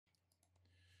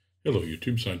Hello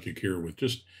YouTube, Sidekick here with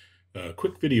just a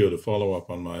quick video to follow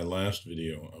up on my last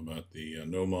video about the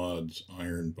No-Mods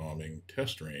iron bombing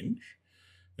test range.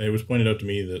 And it was pointed out to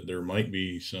me that there might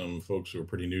be some folks who are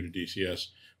pretty new to DCS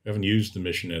who haven't used the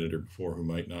mission editor before, who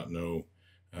might not know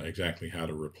exactly how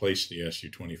to replace the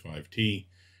Su-25T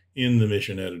in the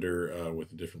mission editor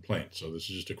with a different plane. So this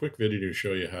is just a quick video to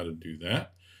show you how to do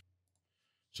that.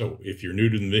 So if you're new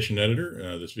to the mission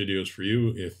editor, this video is for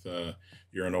you. If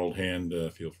you're an old hand,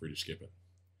 feel free to skip it.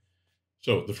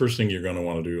 So the first thing you're going to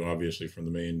want to do, obviously, from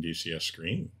the main DCS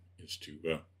screen is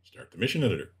to start the mission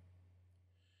editor.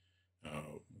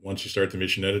 Once you start the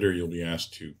mission editor, you'll be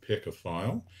asked to pick a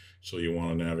file. So you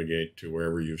want to navigate to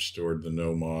wherever you've stored the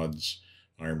No-Mods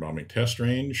iron bombing test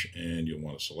range, and you'll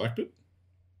want to select it.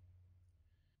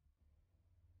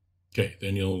 Okay,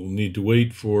 then you'll need to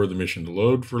wait for the mission to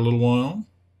load for a little while.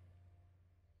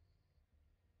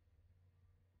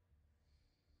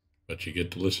 But you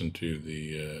get to listen to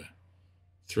the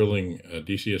thrilling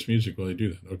DCS music while you do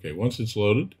that. Okay, once it's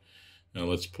loaded, now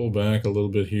let's pull back a little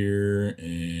bit here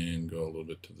and go a little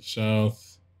bit to the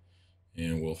south,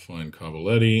 and we'll find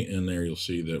Cavaletti, and there you'll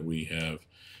see that we have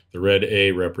the red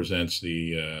A represents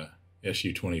the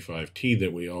Su-25T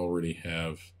that we already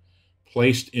have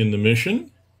placed in the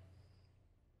mission.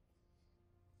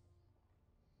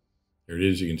 There it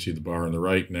is. You can see the bar on the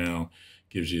right now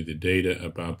gives you the data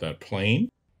about that plane.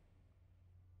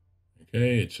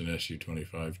 Okay, it's an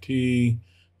Su-25T.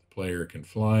 The player can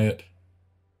fly it.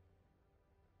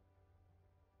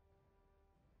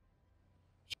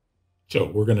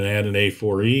 So we're going to add an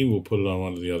A4E. We'll put it on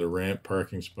one of the other ramp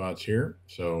parking spots here.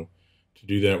 So to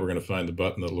do that, we're going to find the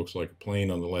button that looks like a plane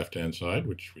on the left-hand side,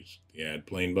 which is the Add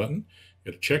Plane button.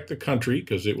 You got to check the country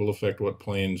because it will affect what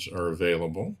planes are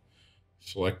available.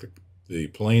 Select the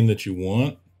plane that you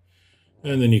want,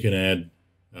 and then you can add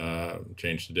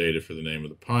change the data for the name of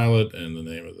the pilot and the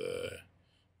name of the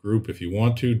group if you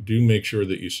want to. Do make sure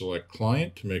that you select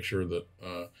client to make sure that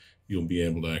you'll be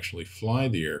able to actually fly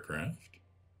the aircraft.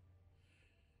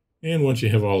 And once you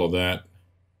have all of that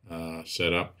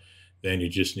set up, then you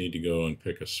just need to go and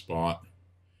pick a spot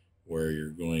where you're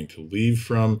going to leave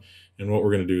from. And what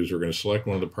we're going to do is we're going to select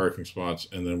one of the parking spots,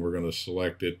 and then we're going to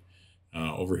select it.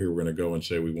 Over here, we're going to go and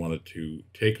say we want it to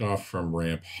take off from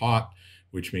ramp hot,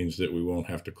 which means that we won't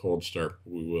have to cold start,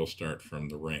 but we will start from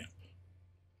the ramp.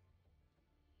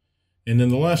 And then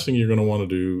the last thing you're going to want to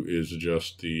do is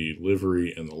adjust the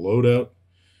livery and the loadout.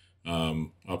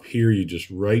 Up here, you just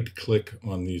right-click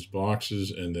on these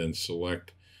boxes and then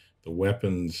select the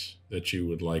weapons that you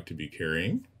would like to be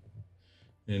carrying.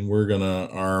 And we're going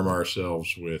to arm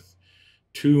ourselves with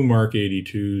 2 Mark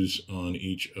 82s on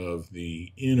each of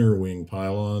the inner wing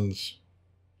pylons.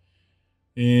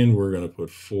 And we're going to put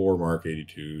 4 Mark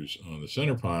 82s on the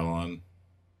center pylon.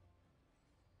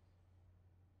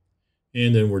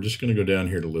 And then we're just going to go down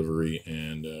here to livery,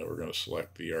 and we're going to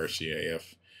select the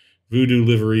RCAF Voodoo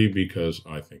livery because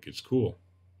I think it's cool.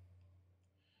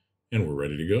 And we're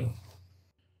ready to go.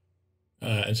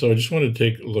 And so I just wanted to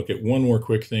take a look at one more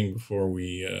quick thing before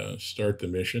we start the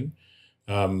mission.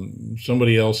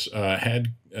 Somebody else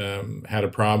had a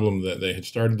problem that they had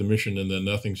started the mission and then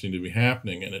nothing seemed to be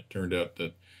happening, and it turned out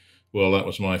that, well, that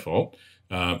was my fault,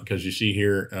 because you see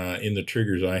here in the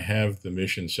triggers I have the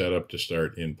mission set up to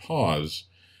start in pause,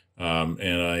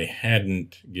 and I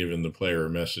hadn't given the player a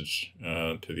message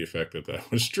to the effect that that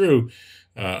was true.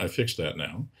 I fixed that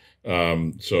now.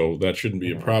 So that shouldn't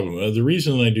be a problem. The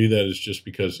reason I do that is just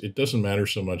because it doesn't matter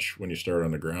so much when you start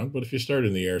on the ground, but if you start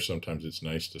in the air, sometimes it's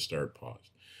nice to start paused.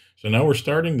 So now we're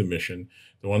starting the mission.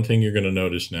 The one thing you're going to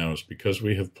notice now is because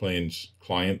we have planes,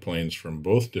 client planes from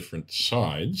both different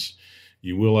sides,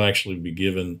 you will actually be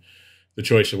given the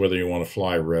choice of whether you want to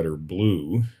fly red or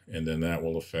blue, and then that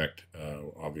will affect,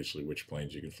 obviously, which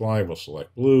planes you can fly. We'll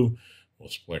select blue. We'll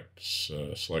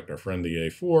select our friend, the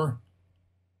A4.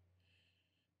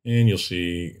 And you'll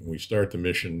see we start the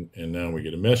mission, and now we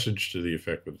get a message to the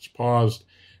effect that it's paused,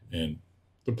 and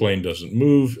the plane doesn't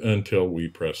move until we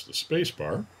press the space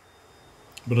bar.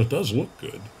 But it does look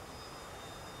good.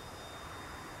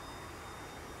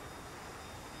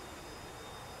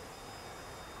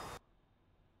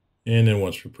 And then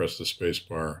once we press the space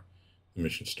bar, the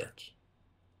mission starts.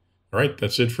 All right,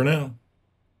 that's it for now.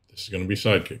 This is going to be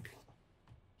Sidekick.